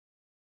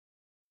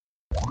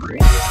Hold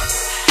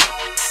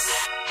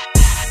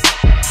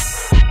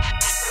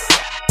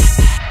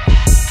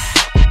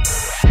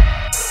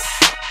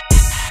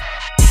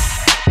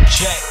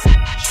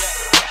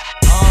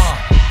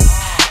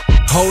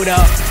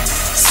up,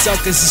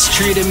 suckers is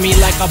treating me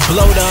like I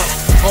blowed up.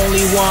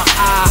 Only one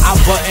eye, I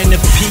button the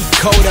peak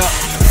coat up.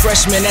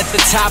 Freshman at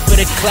the top of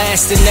the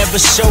class that never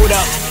showed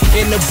up.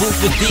 In the booth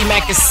with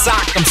D-Mac and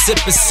Sock, I'm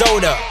sipping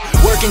soda.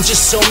 Working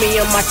just so me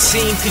and my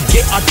team could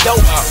get our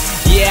dough up.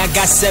 Yeah, I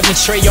got 7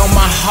 tray on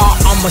my heart,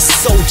 I'm a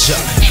soldier.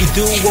 You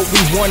do what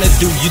we wanna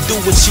do, you do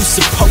what you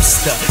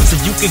supposed to. So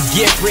you could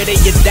get rid of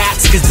your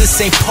dots, cause this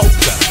ain't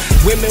poker.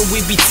 Women,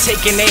 we be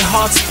taking their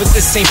hearts, but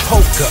this ain't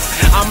poker.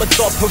 I'm a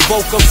thought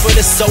provoker for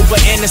the sober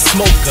and the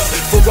smoker.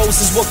 For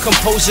roses with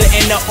composure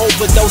and the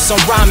overdose on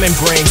rhyming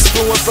brings.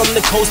 Fluent from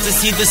the coast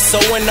is either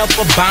sewing up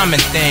or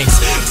bombing things.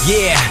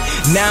 Yeah,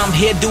 now I'm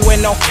here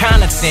doing all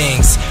kind of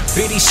things.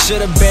 Biddy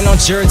should've been on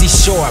Jersey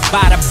Shore,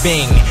 bada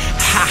bing.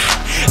 Ha,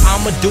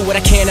 I'ma do what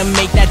I can to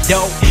make that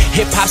dough.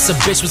 Hip-hop's a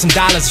bitch with some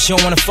dollars, if she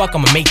don't wanna fuck,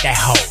 I'ma make that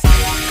hoe.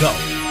 Go.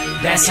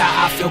 That's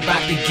how I feel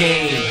about the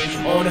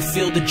game. On the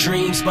field of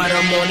dreams, but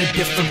I'm on a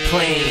different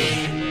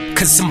plane.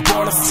 Cause I'm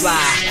born to fly.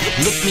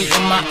 Look me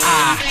in my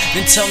eye,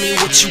 then tell me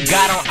what you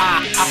got on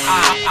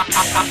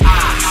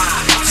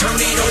Turn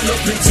it on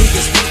up until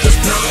your speakers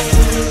blow.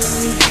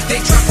 They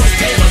drop on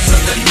cameras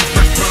underneath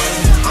my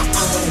throne.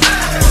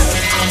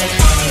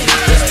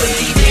 Just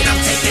believe it, I'm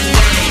taking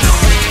money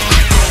home.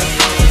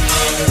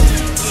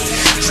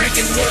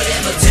 Drinking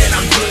whatever till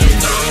I'm putting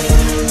on.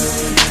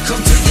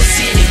 Come to your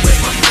city with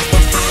my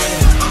microphone.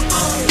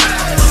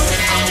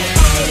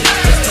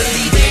 Just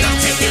believe it, I'm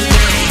taking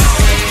money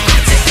home.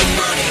 I'm taking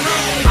money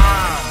home.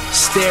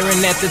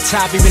 Staring at the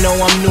top even though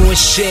I'm new as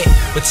shit.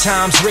 But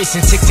time's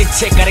racing, tick tick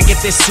tick, gotta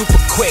get there super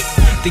quick.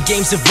 The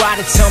game's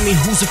divided, tell me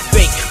who's a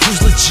fake,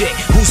 who's legit,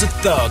 who's a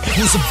thug,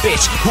 who's a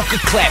bitch, who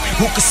could clap,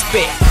 who could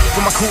spit.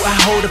 For my crew I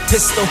hold a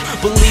pistol,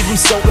 believe I'm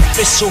so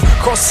official.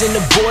 Crossing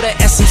the border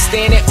as I'm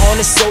standing on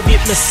a Soviet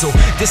missile.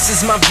 This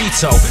is my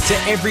veto to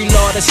every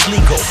law that's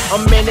legal.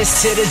 A menace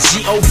to the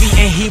G.O.V.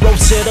 and hero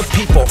to the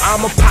people.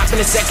 I'm a pop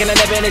in a second, I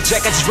never in a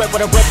check, I just rep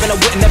what I rep and I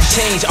wouldn't have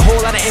changed. A whole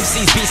lot of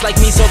MCs beats like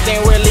me, so if they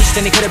were released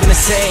then they could've been the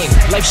same.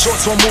 Life short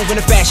so I'm moving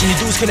in fashion, you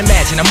dudes can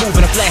imagine. I'm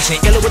moving, I'm flashing,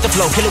 iller with the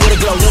flow, killer with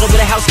a glow. Little bit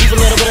of housekeeping,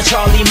 little bit of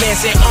Charlie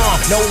Manson.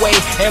 No way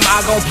am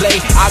I gon' play,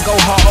 I go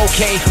hard,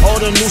 okay. All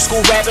the new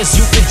school rappers,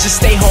 you could just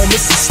stay home,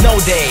 it's a snow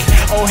day.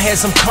 Old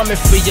heads, I'm coming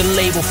for your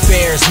label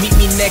fares. Meet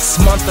me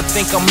next month, I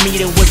think I'm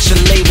meeting with your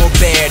label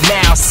there.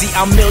 Now, see,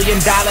 I'm $1 million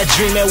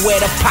dreaming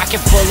with a pocket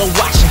full of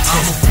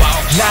Washington.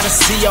 Not a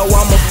CEO,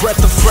 I'm a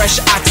breath of fresh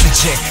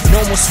oxygen. No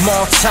more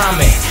small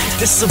timing.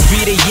 This'll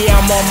be the year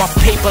I'm on my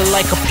paper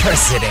like a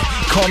president.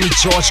 Call me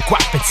George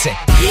Guapington.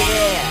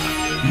 Yeah.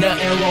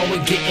 Nothing wrong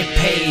with getting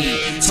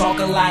paid. Talk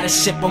a lot of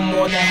shit, but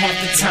more than half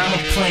the time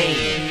I'm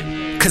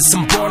playing. Cause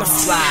I'm born to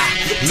fly.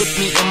 Look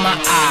me in my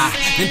eye,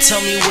 then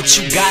tell me what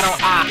you got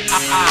on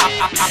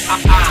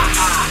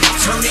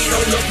Turn it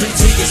on up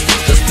until your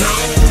speakers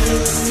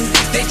blow.